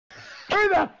Who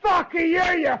the fuck are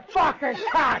you fucking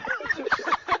cunt?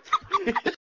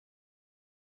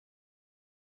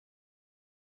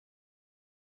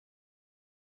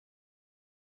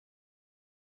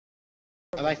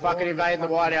 Are they fucking invading the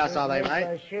White House, are they, mate?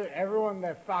 They shoot everyone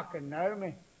that fucking know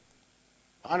me.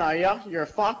 I know ya, you're a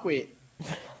fuckwit.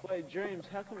 Wait, Dreams,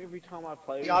 how come every time I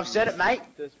play Yeah, I've said it, mate.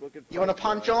 You wanna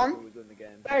punch on?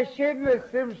 They shooting the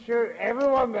sim shoot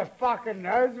everyone that fucking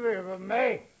knows me but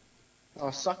me. Oh,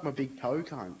 suck my big toe,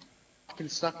 cunt. I can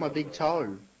suck my big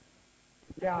toe.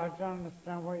 Yeah, I don't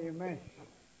understand what you mean.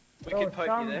 We There could was poke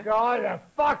some you there. guy that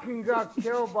fucking got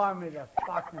killed by me, the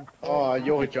fucking Oh,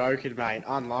 you're joking, mate.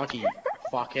 Unlucky,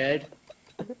 fuckhead.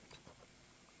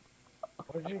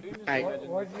 What'd you Hey.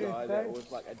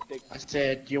 say? I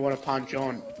said, do you want to punch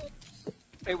on?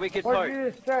 Hey, we could What'd poke.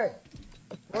 you say?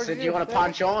 I said, do you want to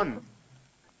punch on?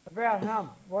 About him.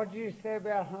 What'd you say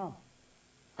about him?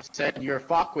 I said, you're a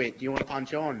fuckwit. Do you want to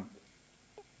punch on?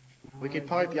 We could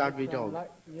poke the ugly dog.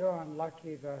 You're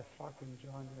unlucky to fucking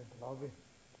join this lobby.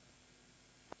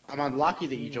 I'm unlucky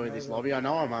that you joined this lobby. I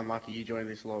know I'm unlucky you joined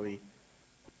this lobby.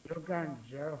 You're going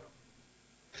to jail.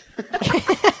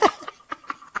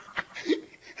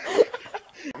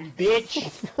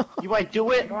 Bitch! You won't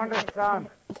do it! You understand?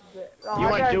 You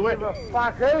won't do it?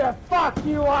 Fuck. Who the fuck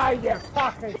you are, you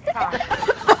fucking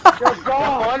cunt? You're Come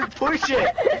gone. on, push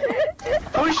it!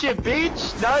 Push it,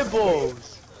 bitch! No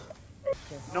balls!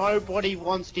 Nobody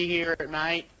wants to hear it,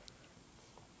 mate.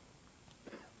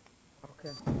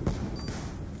 Okay.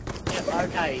 Yep,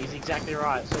 okay, he's exactly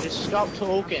right. So just stop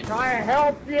talking. Trying to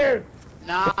help you.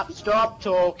 Nah, stop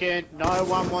talking. No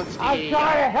one wants to I'm hear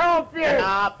trying to help you.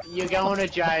 Nah, you're going to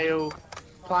jail.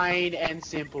 Plain and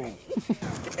simple.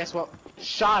 Guess what?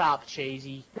 Shut up,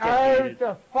 cheesy. Go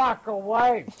the fuck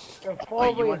away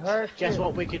before Wait, we hurt you. guess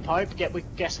what we could hope?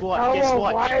 Guess what? Go Guess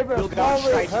what? away You're before going we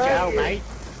straight to hurt jail, you. mate.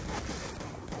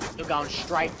 You're going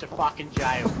straight to fucking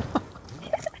jail.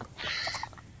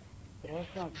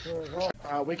 That's not true at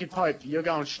all. We could hope you're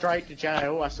going straight to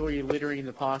jail. I saw you littering in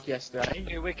the park yesterday.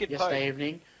 Yeah, we could Yesterday poke.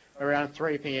 evening, around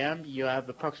 3 PM, you have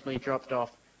approximately dropped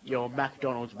off your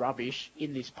McDonald's rubbish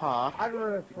in this park, I'd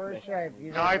really appreciate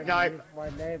you. Nope, nope. Use my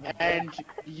name. and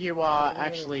you are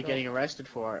actually getting arrested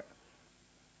for it.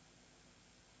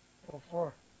 What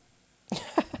for? Do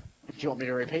you want me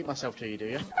to repeat myself to you, do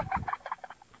you?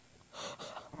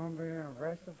 I'm being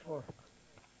arrested for.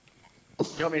 Do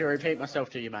you want me to repeat myself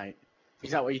to you, mate?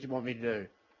 Is that what you want me to do?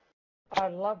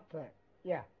 I'd love that.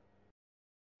 Yeah.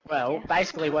 Well,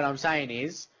 basically what I'm saying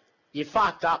is, you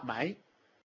fucked up, mate.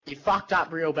 You fucked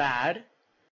up real bad,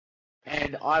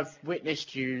 and I've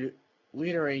witnessed you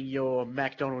littering your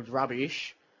McDonald's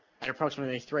rubbish at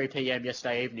approximately 3 PM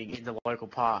yesterday evening in the local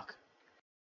park.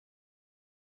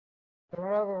 So in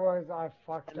other words, I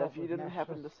fucked And up if you with didn't national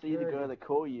happen to see the security. guy that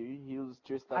called you, he was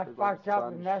dressed I up as like fucked a up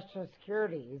with sponge. national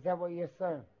security. Is that what you're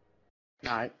saying?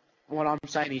 No, what I'm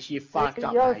saying is you fucked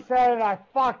up, You're mate. saying I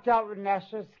fucked up with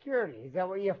national security. Is that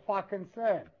what you're fucking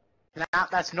saying? Nah,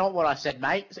 that's not what I said,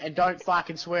 mate. And don't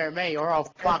fucking swear at me, or I'll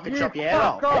fucking You chop your head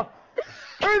fuck off.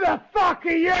 Who the fuck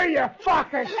are you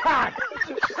fucking cunt?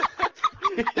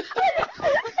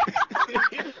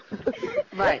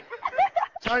 Mate,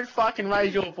 don't fucking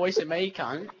raise your voice at me,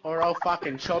 cunt, or I'll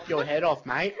fucking chop your head off,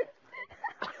 mate.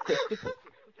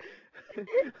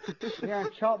 You're gonna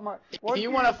chop my... If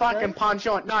you want to fucking punch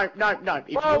on, no. If Whoa,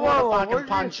 you whoa, want to whoa, fucking what did you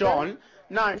punch say? on,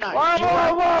 no. Whoa, If you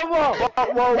whoa, wanna-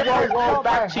 whoa! Whoa,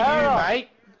 back to Chop my head you, off. mate.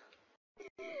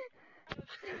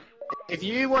 If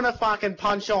you want to fucking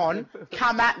punch on,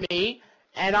 come at me,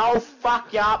 and I'll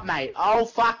fuck you up, mate. I'll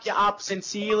fuck you up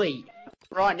sincerely.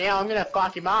 Right now, I'm gonna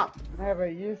fuck him up. Yeah, but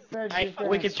you said Hey, you're gonna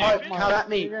we can chop poke, my... come at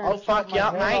me. you're gonna I'll chop fuck my you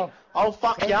up, head mate. off. I'll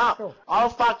fuck you up. I'll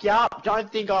fuck you up.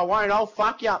 Don't think I won't. I'll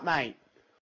fuck you up, mate.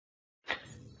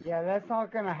 Yeah, that's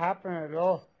not gonna happen at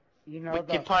all. You know Wicked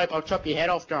that. Pope, I'll chop your head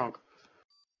off, drunk.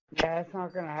 Yeah, that's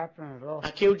not gonna happen at all.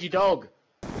 I killed your dog.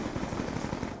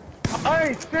 I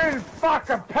ain't seen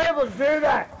fucking people do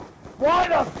that. Why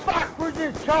the fuck would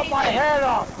you chop my head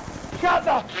off? Shut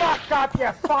the fuck up,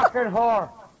 you fucking whore.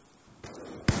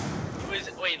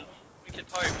 Wait, we could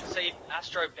poke. See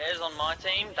Astro Bears on my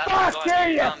team. That's Fuck the guy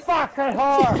you, you who, fucking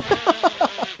whore.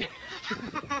 we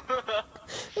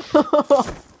could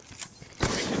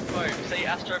poke. See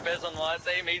Astro Bears on my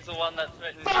team. He's the one that's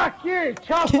written. Fuck you,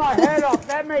 chop my head off.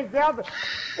 That means nothing.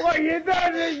 What you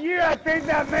don't think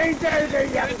that means anything,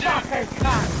 you fucking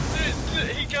cunt.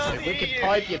 He can't hear Wicked you.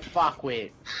 Pope, you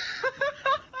fuckwit.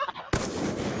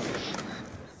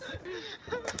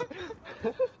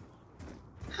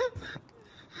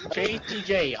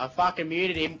 GTG, I fucking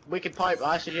muted him. Wicked Pope,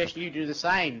 I suggest you do the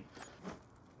same.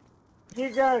 You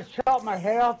gonna chop my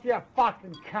head off, you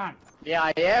fucking cunt. Yeah,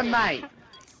 I am, mate.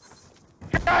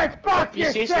 Go fuck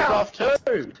Your sister's off yourself.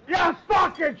 too. You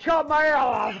fucking chop my head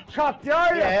off. I'll chop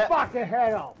your fucking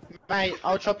head off. Mate,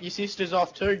 I'll chop your sisters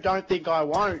off too. Don't think I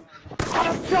won't.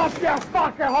 I'll chop your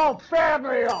fucking whole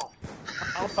family off.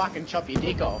 I'll fucking chop your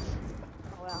dick off.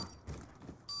 Oh, well.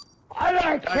 I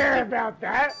don't care about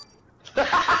that.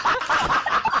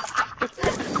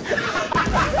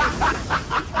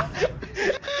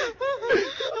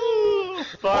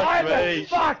 Why the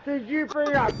fuck did you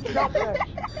bring up chopping?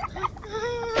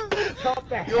 Chop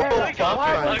the head off. fuck,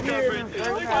 Why mate. would you even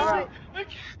bring that up?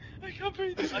 I can't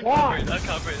breathe. I can't Why? breathe. I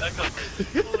can't breathe. I can't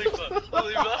breathe. Holy fuck.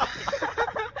 Holy fuck.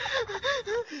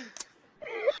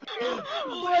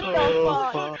 What the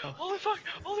fuck? Holy fuck.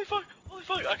 Holy fuck. Holy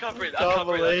fuck. I can't breathe. I Can't can't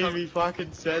breathe. I believe can't he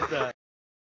fucking said that.